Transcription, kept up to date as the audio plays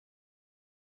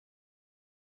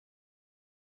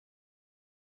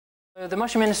The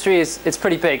mushroom industry it's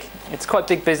pretty big. It's quite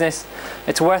big business.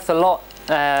 It's worth a lot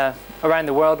around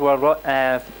the world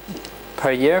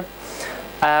per year.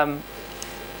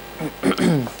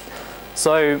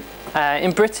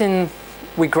 In Britain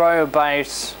we grow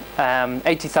about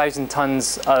 80,000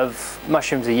 tons of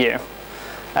mushrooms a year,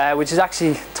 which is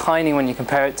actually tiny when you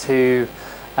compare it to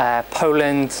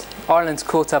Poland. Ireland's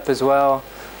caught up as well,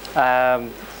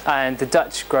 and the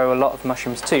Dutch grow a lot of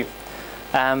mushrooms too.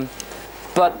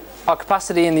 But our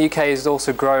capacity in the UK is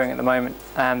also growing at the moment.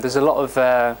 There's a lot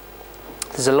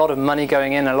of money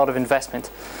going in, a lot of investment.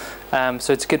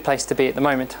 So it's a good place to be at the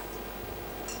moment.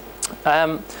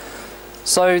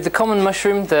 So the common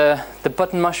mushroom, the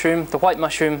button mushroom, the white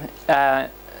mushroom,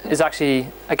 is actually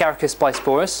Agaricus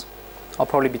bisporus. I'll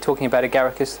probably be talking about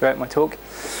Agaricus throughout my talk.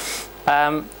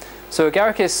 So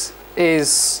Agaricus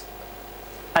is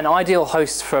an ideal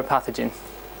host for a pathogen.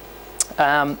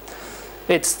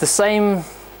 It's the same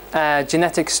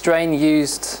genetic strain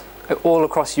used all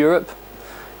across Europe.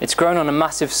 It's grown on a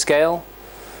massive scale,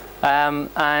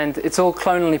 and it's all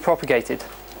clonally propagated.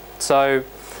 So,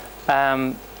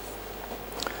 and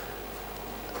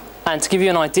to give you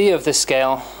an idea of this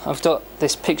scale, I've got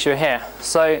this picture here.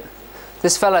 So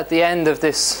this fella at the end of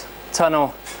this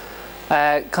tunnel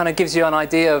kind of gives you an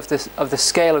idea of the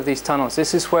scale of these tunnels.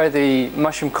 This is where the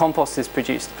mushroom compost is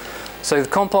produced. So the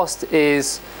compost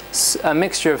is a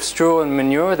mixture of straw and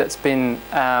manure that's been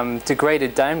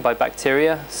degraded down by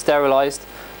bacteria, sterilized,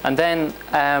 and then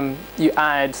you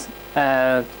add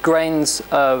grains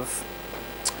of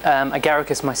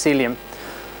Agaricus mycelium.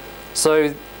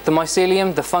 So the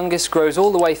mycelium, the fungus, grows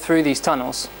all the way through these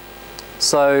tunnels.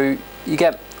 So you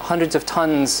get hundreds of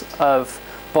tons of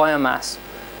biomass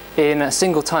in a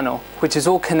single tunnel, which is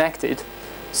all connected.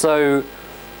 So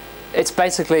it's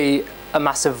basically a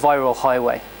massive viral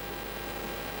highway.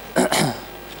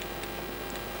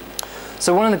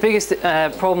 So one of the biggest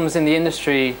problems in the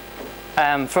industry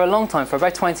for a long time, for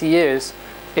about 20 years,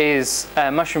 is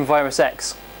mushroom virus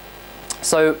X.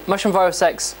 So mushroom virus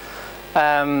X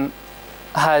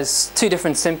has two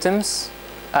different symptoms.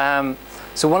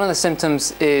 So one of the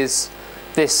symptoms is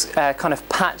this kind of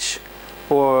patch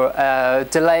or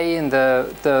delay in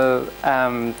the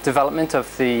development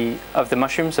of the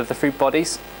mushrooms, of the fruit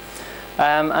bodies,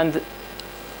 and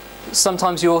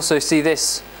sometimes you also see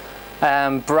this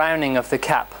browning of the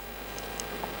cap.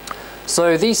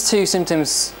 So these two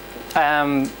symptoms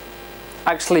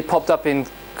actually popped up in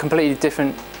completely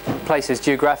different places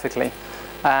geographically,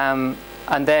 and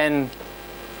then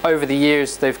over the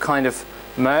years they've kind of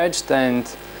merged, and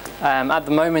at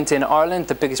the moment in Ireland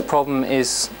the biggest problem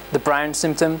is the brown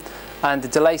symptom, and the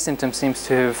delay symptom seems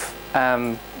to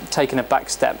have taken a back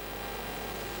step.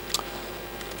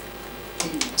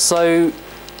 So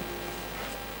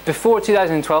before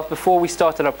 2012, before we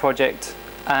started our project,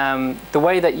 the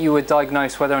way that you would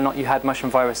diagnose whether or not you had mushroom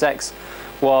virus X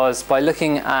was by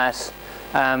looking at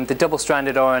the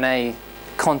double-stranded RNA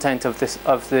content of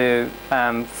the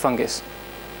fungus.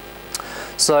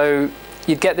 So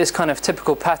you'd get this kind of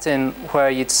typical pattern where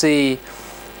you'd see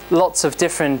lots of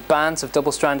different bands of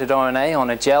double-stranded RNA on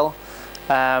a gel,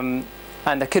 and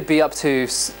there could be up to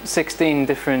 16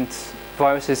 different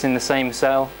viruses in the same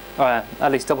cell, or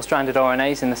at least double-stranded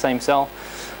RNAs in the same cell,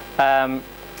 and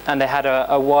they had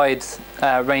a wide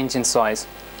range in size.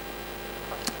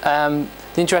 The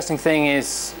interesting thing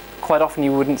is, quite often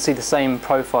you wouldn't see the same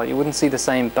profile, you wouldn't see the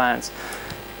same bands.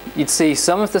 You'd see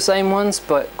some of the same ones,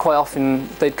 but quite often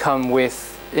they'd come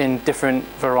in different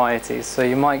varieties. So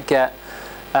you might get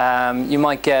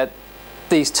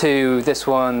these two, this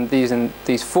one, these and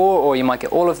these four, or you might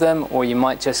get all of them, or you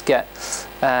might just get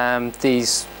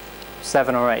these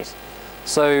 7 or 8.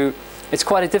 So it's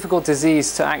quite a difficult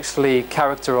disease to actually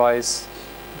characterize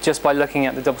just by looking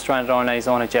at the double-stranded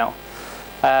RNAs on a gel.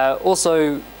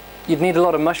 Also, you'd need a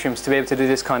lot of mushrooms to be able to do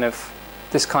this kind of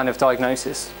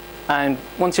diagnosis. And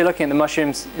once you're looking at the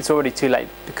mushrooms, it's already too late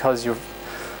because you've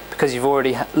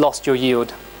already lost your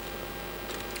yield.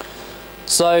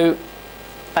 So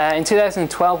in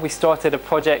 2012 we started a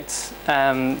project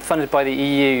funded by the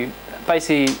EU,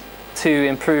 basically to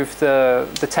improve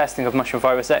the testing of mushroom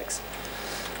virus X.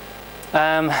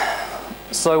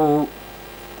 So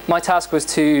my task was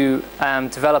to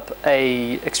develop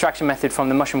a extraction method from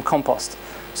the mushroom compost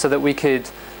so that we could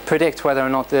predict whether or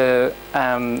not the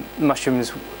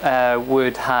mushrooms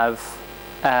would have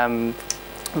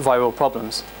viral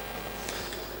problems.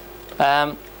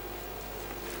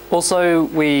 Also,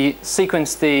 we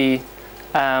sequenced the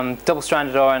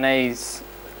double-stranded RNAs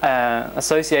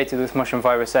associated with mushroom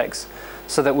virus X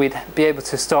so that we'd be able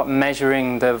to start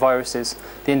measuring the viruses,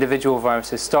 the individual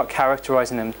viruses, start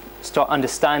characterizing them, start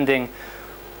understanding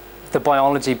the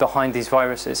biology behind these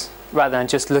viruses, rather than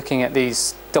just looking at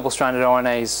these double-stranded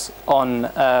RNAs on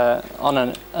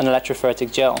an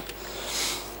electrophoretic gel.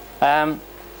 And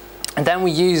then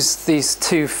we use these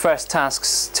two first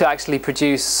tasks to actually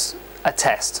produce a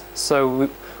test. So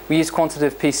we use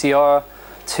quantitative PCR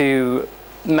to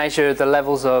measure the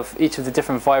levels of each of the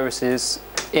different viruses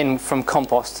from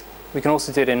compost. We can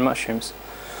also do it in mushrooms.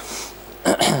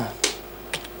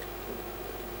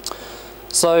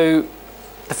 So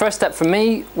the first step for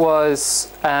me was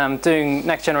doing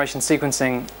next generation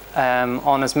sequencing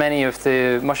on as many of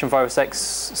the mushroom virus X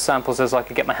samples as I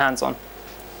could get my hands on.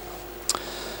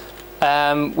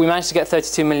 We managed to get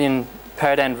 32 million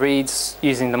paired end reads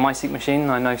using the MySeq machine.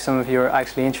 I know some of you are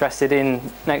actually interested in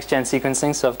next gen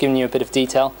sequencing, so I've given you a bit of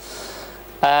detail.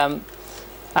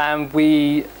 And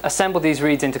we assembled these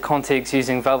reads into contigs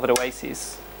using Velvet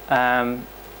Oases.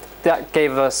 That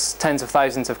gave us tens of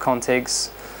thousands of contigs.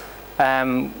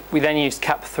 We then used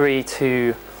CAP3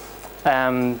 to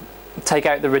take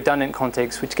out the redundant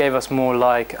contigs, which gave us more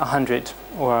like 100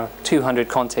 or 200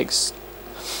 contigs.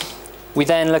 We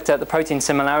then looked at the protein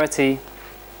similarity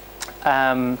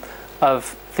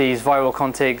of these viral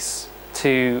contigs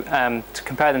to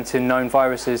compare them to known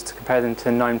viruses, to compare them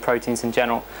to known proteins in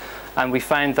general. And we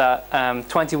found that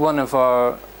 21 of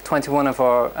our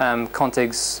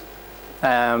contigs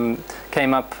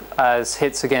came up as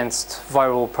hits against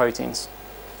viral proteins.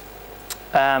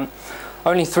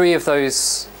 Only 3 of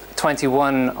those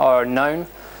 21 are known.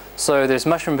 So there's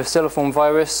mushroom bacilliform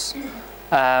virus,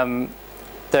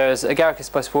 there's Agaricus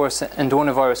bisporus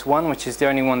endornavirus 1, which is the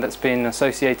only one that's been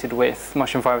associated with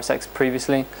mushroom virus X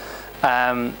previously,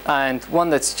 and one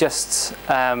that's just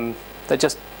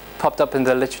popped up in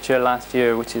the literature last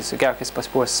year, which is Agaricus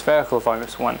bisporus spherical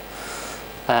virus 1.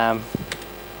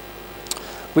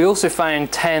 We also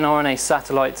found 10 RNA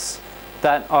satellites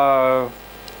that are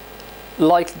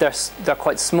they're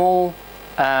quite small.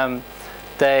 Some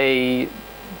of them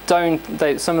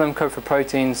code for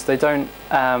proteins. They don't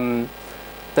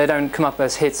come up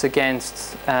as hits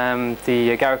against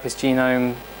the Agaricus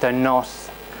genome. They're not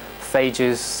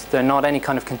phages. They're not any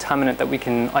kind of contaminant that we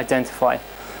can identify.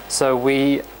 So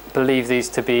we believe these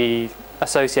to be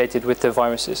associated with the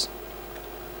viruses.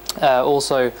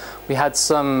 Also, we had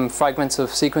some fragments of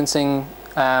sequencing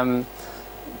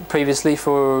previously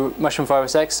for mushroom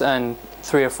virus X, and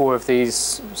 3 or 4 of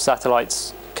these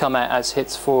satellites come out as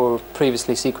hits for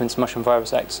previously sequenced mushroom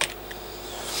virus X.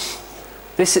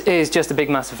 This is just a big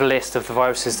massive list of the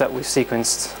viruses that we've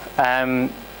sequenced.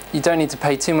 You don't need to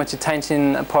pay too much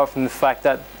attention, apart from the fact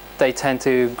that they tend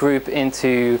to group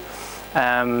into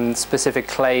specific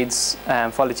clades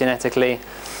phylogenetically.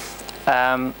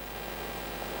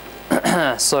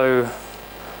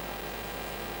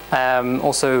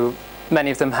 Also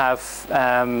many of them have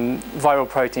viral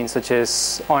proteins such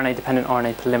as RNA-dependent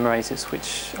RNA polymerases,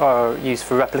 which are used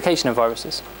for replication of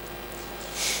viruses.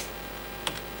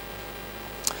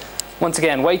 Once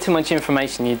again, way too much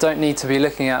information. You don't need to be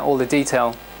looking at all the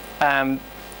detail.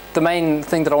 The main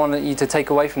thing that I want you to take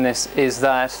away from this is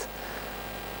that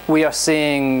we are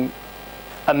seeing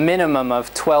a minimum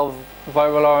of 12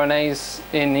 viral RNAs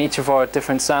in each of our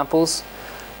different samples.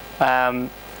 And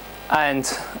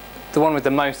the one with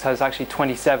the most has actually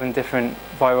 27 different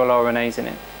viral RNAs in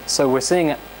it. So we're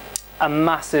seeing a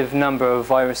massive number of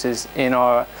viruses in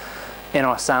our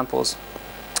samples.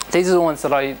 These are the ones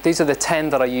that these are the 10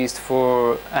 that I used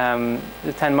for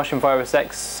the 10 mushroom virus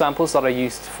X samples that I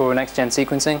used for next gen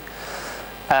sequencing.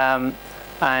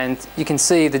 And you can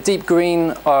see the deep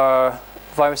green are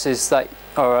viruses that,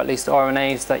 or at least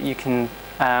RNAs that you can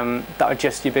that are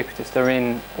just ubiquitous. They're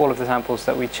in all of the samples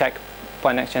that we check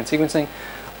by next gen sequencing.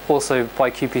 Also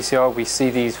by qPCR, we see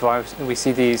these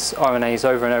RNAs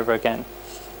over and over again.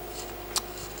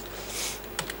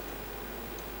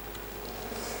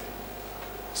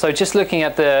 So just looking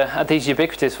at these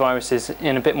ubiquitous viruses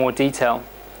in a bit more detail,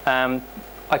 I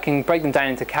can break them down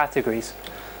into categories.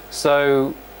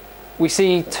 So we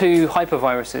see 2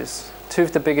 hyperviruses. 2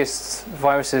 of the biggest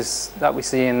viruses that we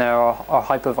see in there are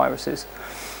hyperviruses.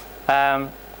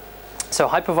 So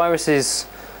hyperviruses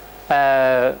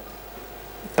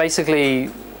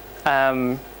basically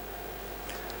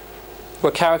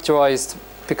were characterized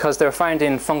because they're found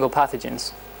in fungal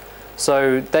pathogens.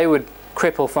 So they would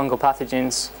cripple fungal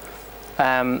pathogens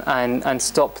and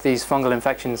stop these fungal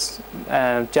infections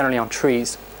generally on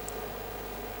trees.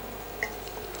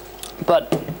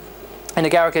 But in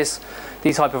Agaricus,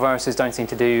 these hyperviruses don't seem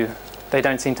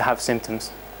to have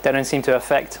symptoms. They don't seem to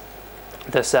affect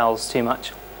the cells too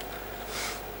much.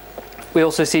 We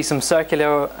also see some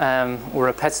circular or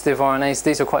repetitive RNAs.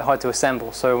 These are quite hard to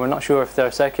assemble, so we're not sure if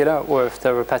they're circular or if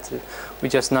they're repetitive. We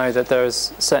just know that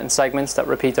there's certain segments that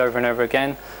repeat over and over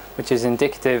again, which is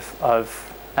indicative of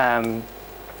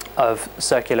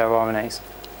circular RNAs.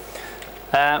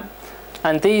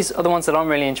 And these are the ones that I'm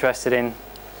really interested in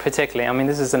particularly. I mean,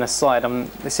 this is an aside.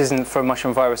 This isn't for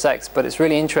mushroom virus X, but it's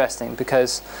really interesting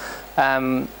because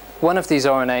one of these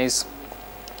RNAs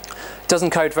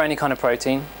doesn't code for any kind of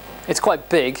protein. It's quite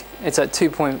big. It's at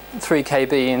 2.3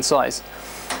 kb in size.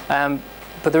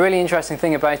 But the really interesting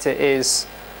thing about it is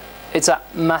it's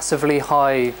at massively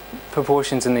high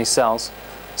proportions in these cells.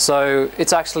 So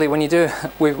it's actually, when you do,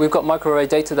 we've got microarray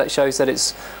data that shows that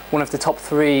it's one of the top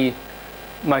 3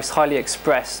 most highly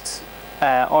expressed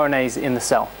RNAs in the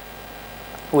cell,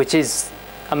 which is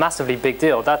a massively big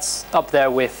deal. That's up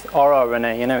there with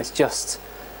rRNA. You know, it's just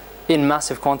in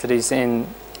massive quantities in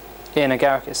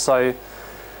agaricus. So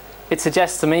it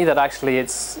suggests to me that actually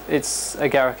it's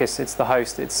agaricus, it's the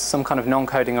host, it's some kind of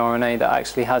non-coding RNA that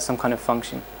actually has some kind of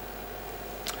function.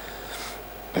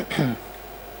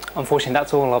 Unfortunately,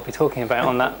 that's all I'll be talking about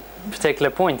on that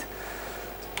particular point.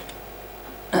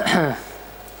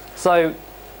 So,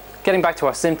 getting back to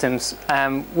our symptoms,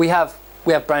 we have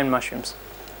brown mushrooms.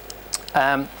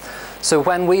 So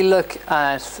when we look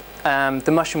at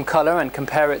the mushroom color and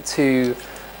compare it to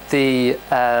the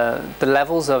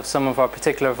levels of some of our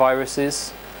particular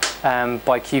viruses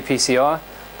by qPCR,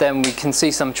 then we can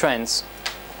see some trends.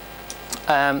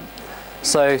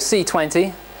 So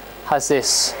C20 has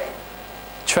this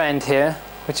trend here,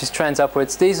 which is trends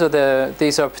upwards. These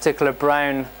are particular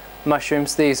brown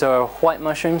mushrooms. These are white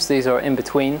mushrooms. These are in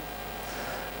between.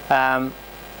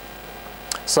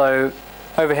 So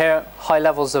over here, high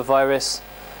levels of virus.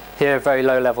 Here, very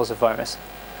low levels of virus.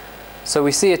 So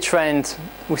we see a trend.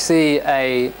 We see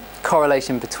a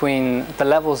correlation between the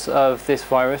levels of this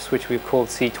virus, which we've called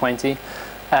C20,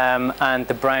 and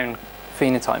the brown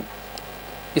phenotype.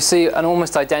 You see an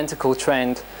almost identical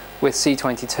trend with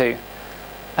C22.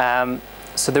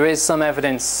 So there is some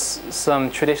evidence,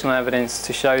 some traditional evidence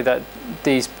to show that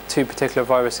these 2 particular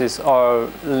viruses are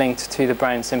linked to the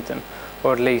brown symptom,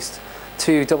 or at least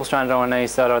 2 double-stranded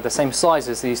RNAs that are the same size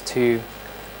as these 2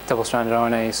 double-stranded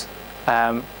RNAs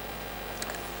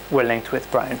were linked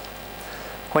with brown.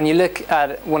 When you look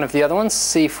at one of the other ones,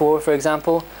 C4 for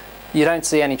example, you don't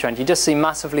see any trend. You just see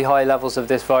massively high levels of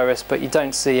this virus, but you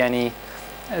don't see any,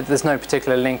 there's no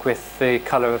particular link with the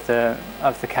color of the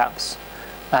caps.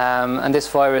 And this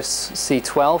virus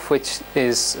C12, which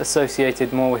is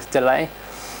associated more with delay,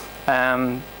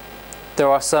 there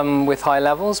are some with high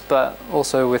levels, but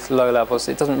also with low levels.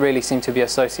 It doesn't really seem to be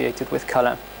associated with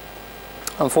color.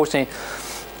 Unfortunately,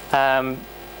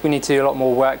 we need to do a lot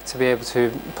more work to be able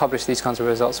to publish these kinds of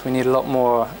results. We need a lot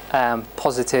more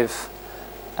positive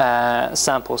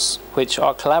samples, which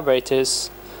our collaborators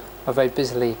are very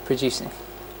busily producing.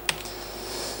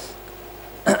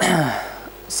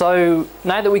 So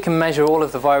now that we can measure all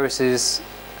of the viruses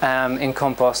in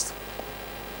compost,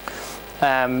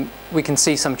 we can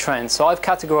see some trends. So I've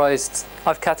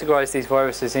categorized these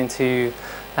viruses into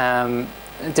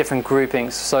different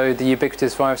groupings. So the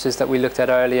ubiquitous viruses that we looked at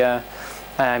earlier,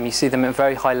 you see them at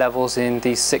very high levels in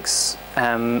these 6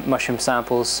 mushroom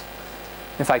samples.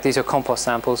 In fact, these are compost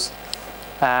samples.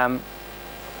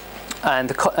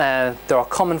 And there are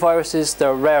common viruses, there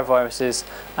are rare viruses,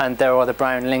 and there are the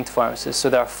brown linked viruses. So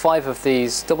there are 5 of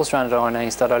these double-stranded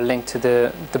RNAs that are linked to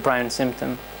the brown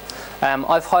symptom.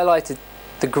 I've highlighted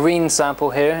the green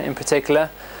sample here in particular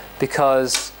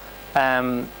because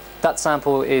that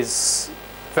sample is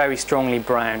very strongly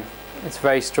brown. It's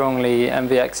very strongly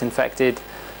MVX infected,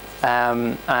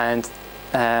 and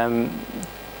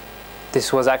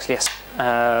this was actually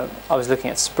I was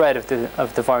looking at spread of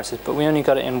the viruses, but we only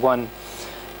got it in one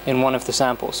of the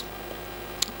samples.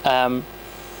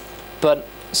 But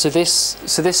so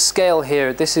this scale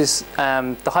here, this is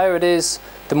the higher it is,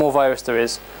 the more virus there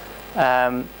is,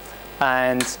 and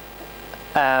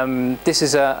this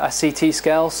is a CT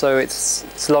scale, so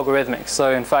it's logarithmic.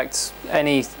 So in fact,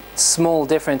 any small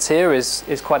difference here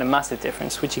is quite a massive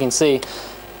difference, which you can see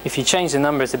if you change the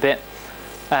numbers a bit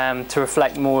to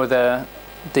reflect more the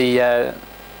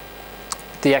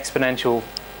exponential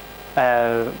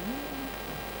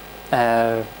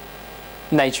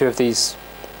nature of these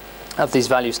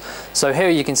values. So here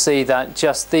you can see that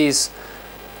just these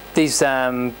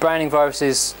browning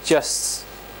viruses just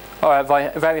are at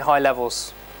very high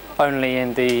levels only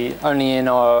in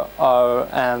our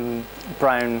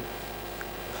brown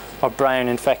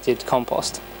infected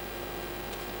compost.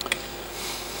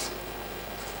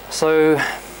 So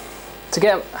to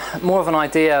get more of an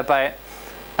idea about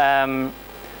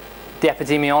the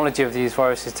epidemiology of these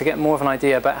viruses, to get more of an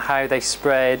idea about how they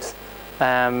spread,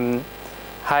 how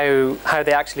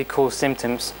they actually cause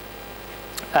symptoms.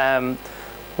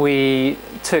 We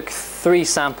took 3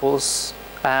 samples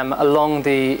along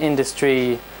the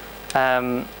industry,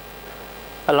 along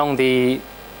the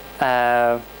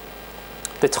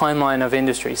timeline of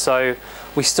industry. So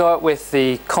we start with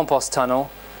the compost tunnel,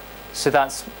 so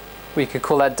we could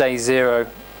call that day 0.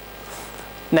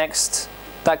 Next,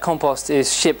 that compost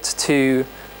is shipped to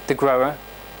the grower.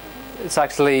 It's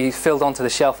actually filled onto the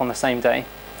shelf on the same day.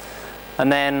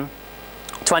 And then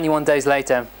 21 days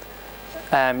later,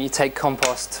 you take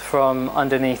compost from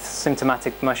underneath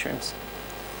symptomatic mushrooms.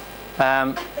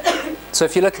 So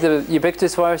if you look at the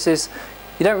ubiquitous viruses,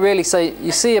 you don't really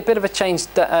you see a bit of a change,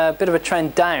 a bit of a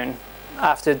trend down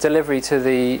after delivery to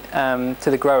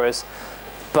the growers,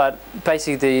 but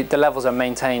basically the levels are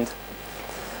maintained.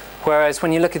 Whereas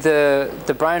when you look at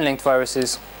the brown-linked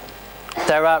viruses,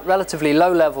 they're at relatively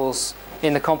low levels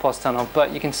in the compost tunnel,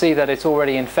 but you can see that it's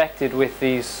already infected with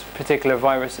these particular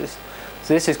viruses.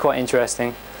 So this is quite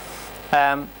interesting.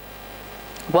 So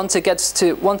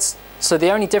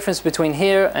the only difference between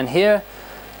here and here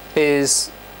is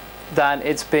that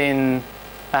it's been,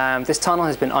 this tunnel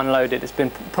has been unloaded. It's been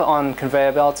put on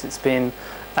conveyor belts. It's been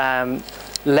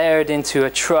layered into a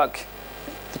truck.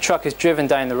 The truck is driven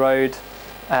down the road,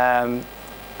 and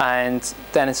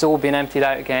then it's all been emptied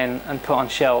out again and put on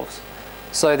shelves.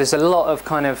 So there's a lot of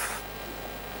kind of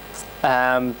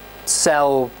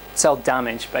cell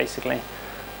damage basically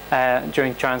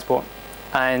during transport,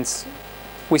 and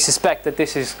we suspect that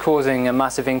this is causing a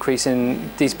massive increase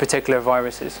in these particular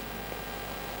viruses.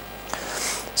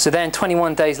 So then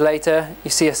 21 days later, you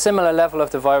see a similar level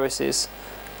of the viruses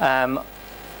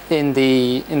in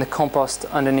the compost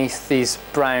underneath these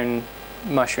brown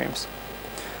mushrooms.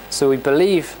 So we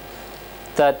believe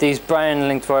that these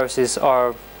brown-linked viruses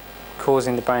are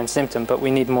causing the brown symptom, but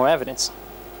we need more evidence.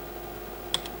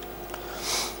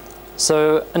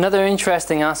 So another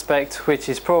interesting aspect, which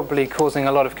is probably causing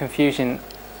a lot of confusion,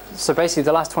 so basically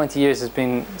the last 20 years has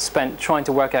been spent trying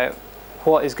to work out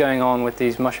what is going on with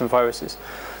these mushroom viruses.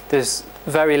 There's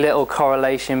very little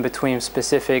correlation between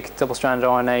specific double-stranded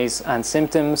RNAs and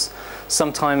symptoms.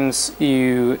 Sometimes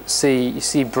you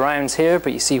see browns here,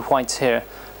 but you see whites here.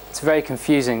 It's very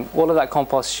confusing. All of that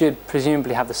compost should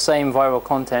presumably have the same viral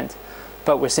content,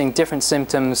 but we're seeing different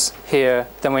symptoms here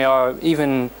than we are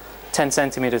even 10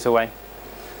 centimeters away.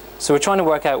 So we're trying to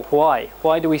work out why.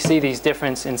 Why do we see these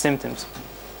differences in symptoms?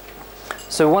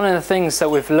 So one of the things that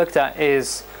we've looked at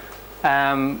is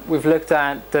we've looked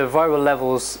at the viral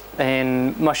levels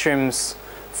in mushrooms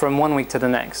from 1 week to the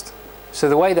next. So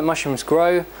the way that mushrooms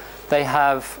grow, they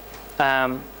have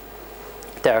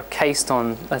they're cased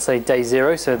on, let's say, day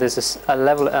 0. So there's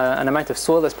an amount of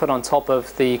soil that's put on top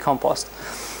of the compost.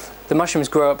 The mushrooms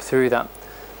grow up through that.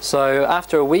 So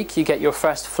after a week, you get your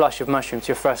first flush of mushrooms,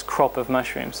 your first crop of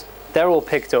mushrooms. They're all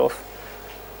picked off.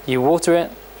 You water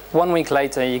it. 1 week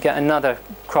later, you get another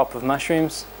crop of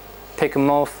mushrooms, pick them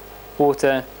off,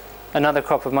 water, another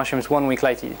crop of mushrooms 1 week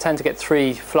later. You tend to get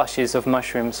 3 flushes of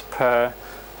mushrooms per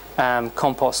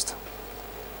compost.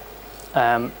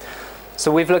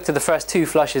 So we've looked at the first 2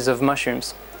 flushes of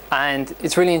mushrooms, and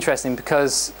it's really interesting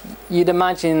because you'd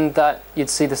imagine that you'd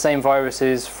see the same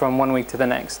viruses from 1 week to the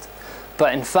next.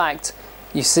 But in fact,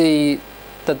 you see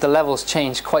that the levels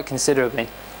change quite considerably.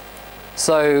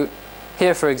 So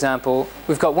here, for example,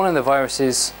 we've got one of the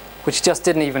viruses which just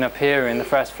didn't even appear in the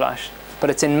first flush, but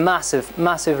it's in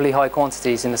massively high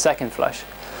quantities in the second flush.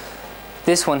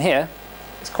 This one here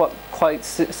is quite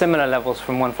similar levels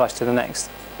from one flush to the next.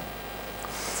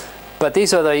 But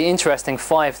these are the interesting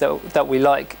 5 that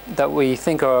we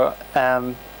think are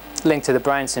linked to the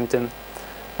brown symptom.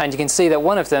 And you can see that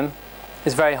one of them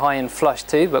is very high in flush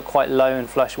 2, but quite low in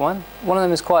flush 1. One of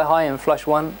them is quite high in flush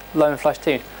 1, low in flush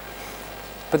 2.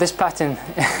 But this pattern,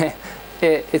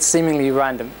 it's seemingly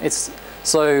random.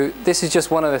 So this is just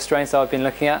one of the strains that I've been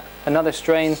looking at. Another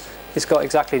strain has got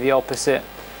exactly the opposite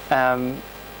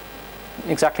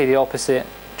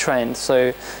trend.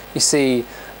 So you see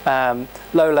low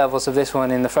levels of this one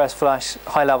in the first flush,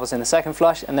 high levels in the second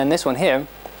flush, and then this one here,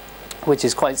 which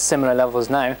is quite similar levels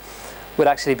now, would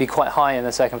actually be quite high in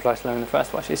the second flush, low in the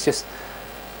first flush. It's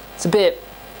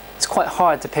quite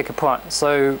hard to pick apart.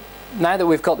 So now that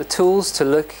we've got the tools to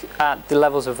look at the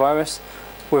levels of virus,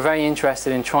 we're very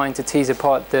interested in trying to tease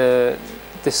apart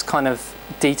this kind of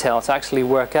detail to actually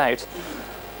work out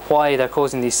why they're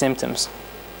causing these symptoms.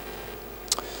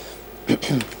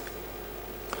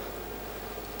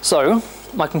 So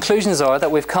my conclusions are that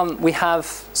we have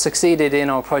succeeded in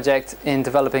our project in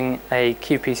developing a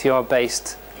qPCR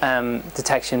based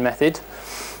detection method,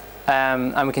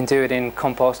 and we can do it in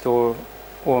compost or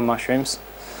mushrooms.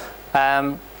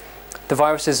 The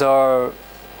viruses are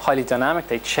highly dynamic.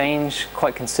 They change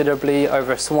quite considerably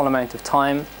over a small amount of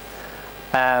time,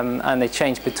 and they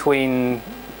change between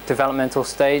developmental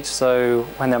stage. So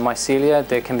when they're mycelia,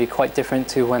 they can be quite different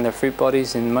to when they're fruit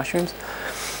bodies in mushrooms.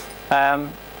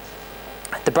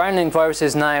 The browning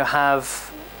viruses now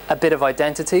have a bit of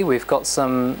identity. We've got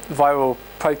some viral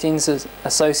proteins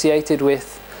associated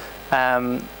with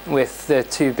the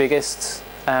two biggest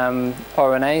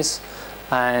RNAs,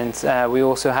 and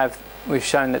we've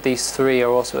shown that these three are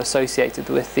also associated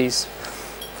with these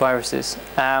viruses.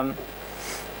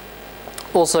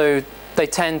 Also, they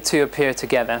tend to appear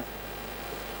together.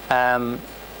 So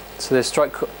there's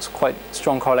quite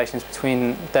strong correlations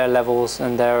between their levels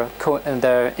and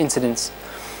their incidence,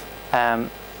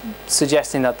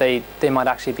 suggesting that they might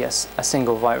actually be a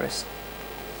single virus.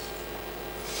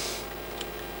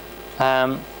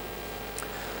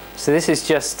 So this is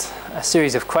just a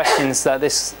series of questions that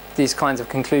these kinds of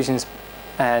conclusions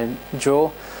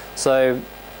draw. So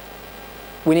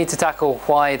we need to tackle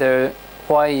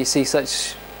why you see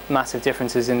such massive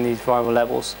differences in these viral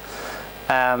levels.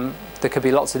 There could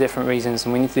be lots of different reasons,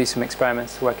 and we need to do some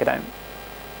experiments to work it out.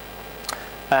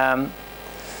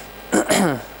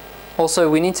 Also,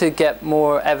 we need to get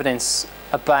more evidence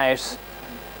about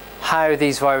how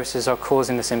these viruses are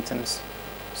causing the symptoms.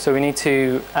 So we need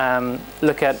to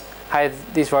look at how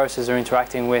these viruses are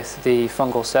interacting with the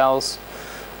fungal cells.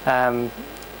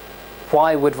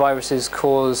 Why would viruses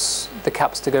cause the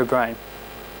caps to go brown?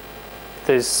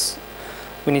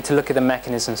 We need to look at the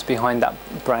mechanisms behind that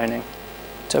browning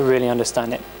to really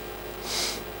understand it.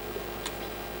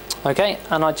 Okay,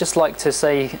 and I'd just like to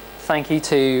say thank you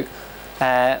to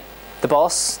the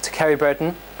boss, to Kerry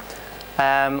Burton,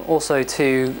 also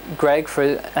to Greg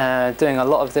for doing a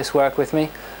lot of this work with me,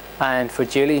 and for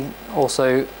Julie.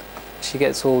 Also, she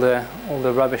gets all the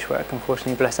rubbish work,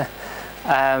 unfortunately, bless her.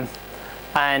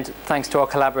 And thanks to our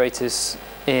collaborators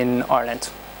in Ireland.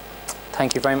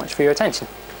 Thank you very much for your attention.